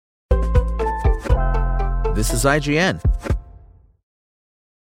This is IGN.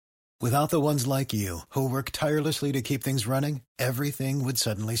 Without the ones like you, who work tirelessly to keep things running, everything would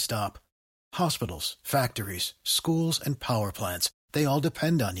suddenly stop. Hospitals, factories, schools, and power plants, they all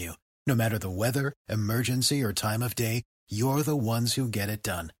depend on you. No matter the weather, emergency, or time of day, you're the ones who get it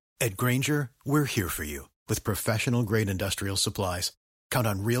done. At Grainger, we're here for you with professional-grade industrial supplies. Count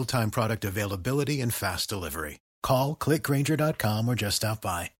on real-time product availability and fast delivery. Call, click Grainger.com, or just stop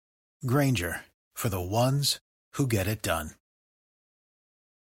by. Grainger, for the ones who get it done.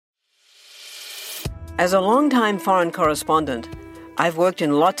 As a longtime foreign correspondent, I've worked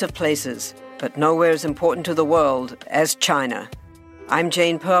in lots of places, but nowhere as important to the world as China. I'm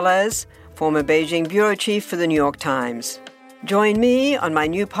Jane Perlez, former Beijing bureau chief for the New York Times. Join me on my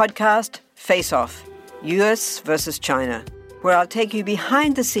new podcast, Face Off, U.S. versus China, where I'll take you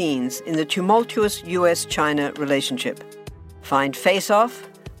behind the scenes in the tumultuous U.S.-China relationship. Find Face Off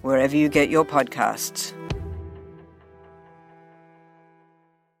wherever you get your podcasts.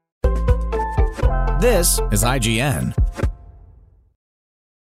 This is IGN.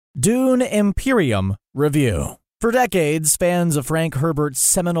 Dune Imperium Review. For decades, fans of Frank Herbert's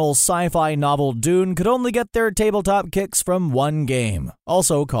seminal sci-fi novel Dune could only get their tabletop kicks from one game,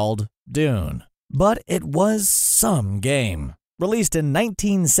 also called Dune. But it was some game. Released in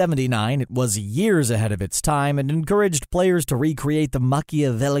 1979, it was years ahead of its time and encouraged players to recreate the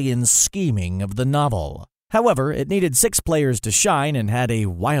Machiavellian scheming of the novel. However, it needed 6 players to shine and had a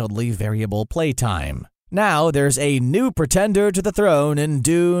wildly variable playtime. Now there's a new pretender to the throne in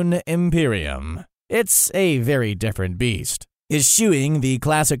Dune Imperium. It's a very different beast, eschewing the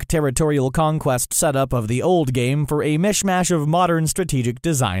classic territorial conquest setup of the old game for a mishmash of modern strategic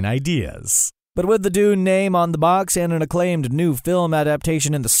design ideas. But with the Dune name on the box and an acclaimed new film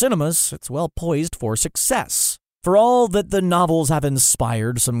adaptation in the cinemas, it's well poised for success. For all that the novels have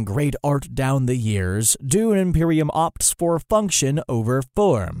inspired some great art down the years, Dune Imperium opts for function over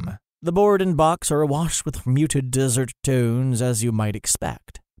form. The board and box are awash with muted desert tones, as you might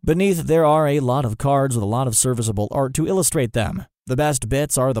expect. Beneath there are a lot of cards with a lot of serviceable art to illustrate them. The best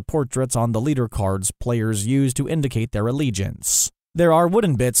bits are the portraits on the leader cards players use to indicate their allegiance. There are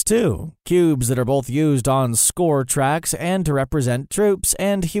wooden bits too, cubes that are both used on score tracks and to represent troops,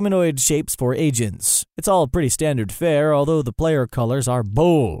 and humanoid shapes for agents. It's all pretty standard fare, although the player colors are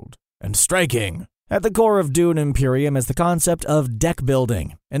bold and striking. At the core of Dune Imperium is the concept of deck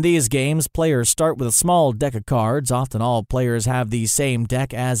building. In these games, players start with a small deck of cards. Often all players have the same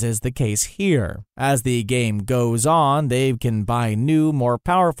deck, as is the case here. As the game goes on, they can buy new, more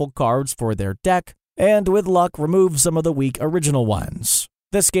powerful cards for their deck, and with luck, remove some of the weak original ones.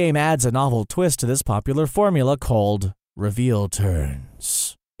 This game adds a novel twist to this popular formula called reveal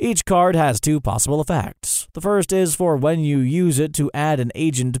turns. Each card has 2 possible effects. The first is for when you use it to add an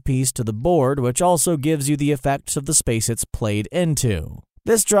agent piece to the board, which also gives you the effects of the space it's played into.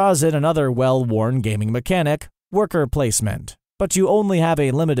 This draws in another well-worn gaming mechanic, worker placement. But you only have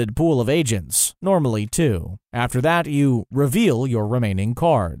a limited pool of agents, normally 2. After that, you reveal your remaining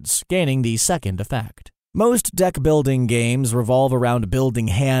cards, gaining the second effect. Most deck-building games revolve around building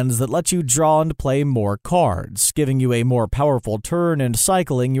hands that let you draw and play more cards, giving you a more powerful turn and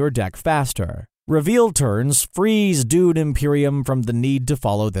cycling your deck faster. Reveal turns frees Dune Imperium from the need to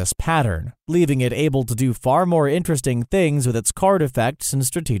follow this pattern, leaving it able to do far more interesting things with its card effects and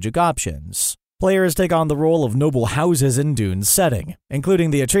strategic options. Players take on the role of noble houses in Dune's setting,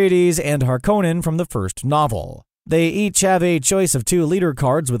 including the Atreides and Harkonnen from the first novel. They each have a choice of 2 leader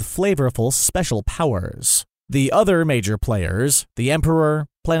cards with flavorful special powers. The other major players, the Emperor,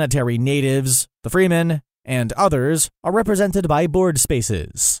 planetary natives, the Freemen, and others, are represented by board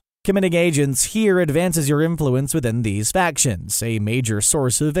spaces. Committing agents here advances your influence within these factions, a major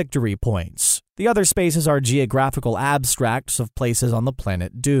source of victory points. The other spaces are geographical abstracts of places on the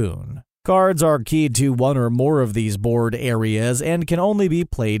planet Dune. Cards are keyed to one or more of these board areas and can only be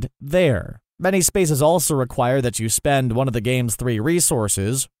played there. Many spaces also require that you spend one of the game's 3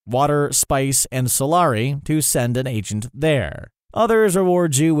 resources, water, spice, and Solari, to send an agent there. Others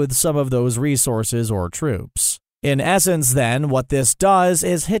reward you with some of those resources or troops. In essence, then, what this does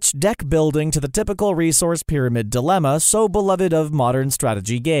is hitch deck building to the typical resource pyramid dilemma so beloved of modern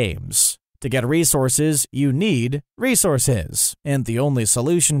strategy games. To get resources, you need resources, and the only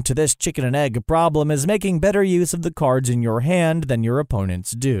solution to this chicken and egg problem is making better use of the cards in your hand than your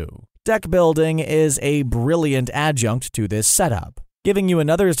opponents do. Deck building is a brilliant adjunct to this setup, giving you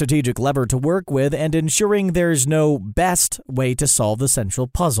another strategic lever to work with and ensuring there's no best way to solve the central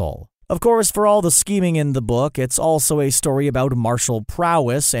puzzle. Of course, for all the scheming in the book, it's also a story about martial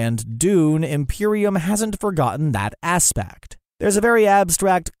prowess, and Dune Imperium hasn't forgotten that aspect. There's a very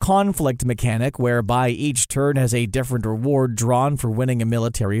abstract conflict mechanic whereby each turn has a different reward drawn for winning a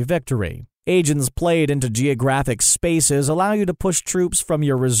military victory. Agents played into geographic spaces allow you to push troops from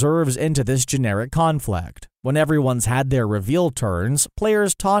your reserves into this generic conflict. When everyone's had their reveal turns,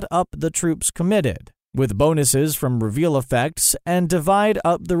 players tot up the troops committed, with bonuses from reveal effects, and divide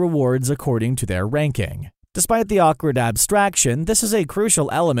up the rewards according to their ranking. Despite the awkward abstraction, this is a crucial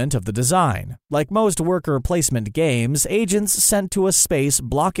element of the design. Like most worker placement games, agents sent to a space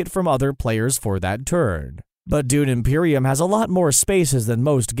block it from other players for that turn. But Dune Imperium has a lot more spaces than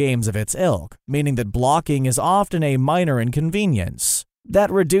most games of its ilk, meaning that blocking is often a minor inconvenience.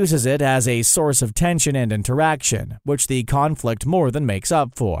 That reduces it as a source of tension and interaction, which the conflict more than makes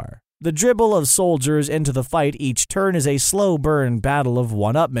up for. The dribble of soldiers into the fight each turn is a slow burn battle of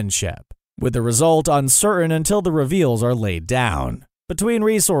one-upmanship, with the result uncertain until the reveals are laid down. Between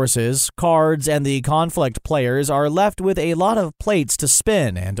resources, cards, and the conflict, players are left with a lot of plates to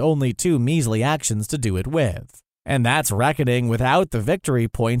spin and only 2 measly actions to do it with. And that's reckoning without the victory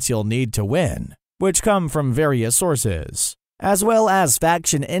points you'll need to win, which come from various sources. As well as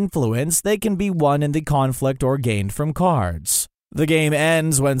faction influence, they can be won in the conflict or gained from cards. The game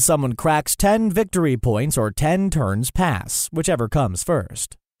ends when someone cracks 10 victory points or 10 turns pass, whichever comes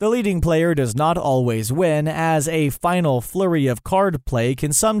first. The leading player does not always win, as a final flurry of card play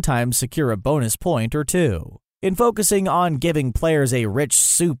can sometimes secure a bonus point or 2. In focusing on giving players a rich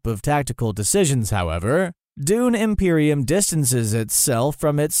soup of tactical decisions, however, Dune Imperium distances itself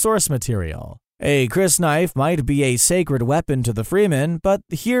from its source material. A crysknife might be a sacred weapon to the Freeman, but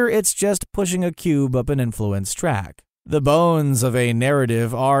here it's just pushing a cube up an influence track. The bones of a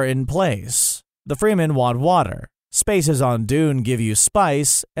narrative are in place. The Freemen want water. Spaces on Dune give you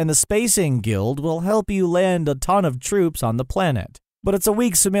spice, and the Spacing Guild will help you land a ton of troops on the planet. But it's a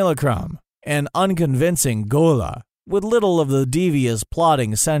weak simulacrum, an unconvincing gola, with little of the devious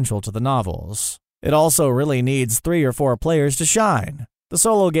plotting central to the novels. It also really needs 3 or 4 players to shine. The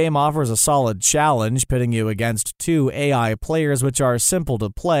solo game offers a solid challenge, pitting you against 2 AI players which are simple to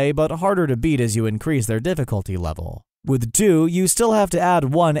play but harder to beat as you increase their difficulty level. With 2, you still have to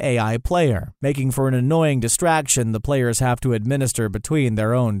add 1 AI player, making for an annoying distraction the players have to administer between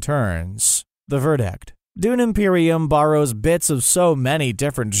their own turns. The verdict: Dune Imperium borrows bits of so many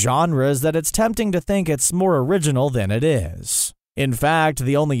different genres that it's tempting to think it's more original than it is. In fact,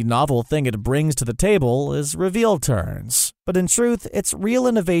 the only novel thing it brings to the table is reveal turns. But in truth, its real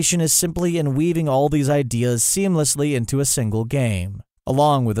innovation is simply in weaving all these ideas seamlessly into a single game,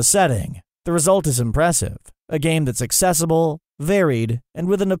 along with a setting. The result is impressive. A game that's accessible, varied, and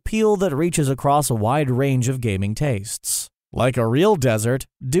with an appeal that reaches across a wide range of gaming tastes. Like a real desert,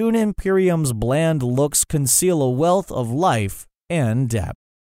 Dune Imperium's bland looks conceal a wealth of life and depth.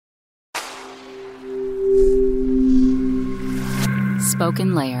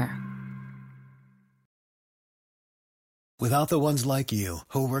 Spoken Layer. Without the ones like you,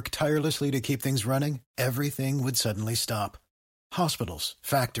 who work tirelessly to keep things running, everything would suddenly stop. Hospitals,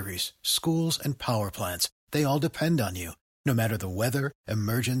 factories, schools, and power plants, they all depend on you. No matter the weather,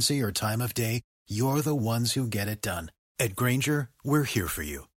 emergency, or time of day, you're the ones who get it done. At Grainger, we're here for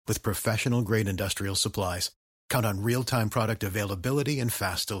you with professional-grade industrial supplies. Count on real-time product availability and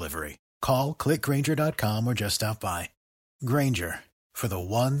fast delivery. Call, click Grainger.com, or just stop by. Grainger, for the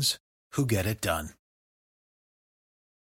ones who get it done.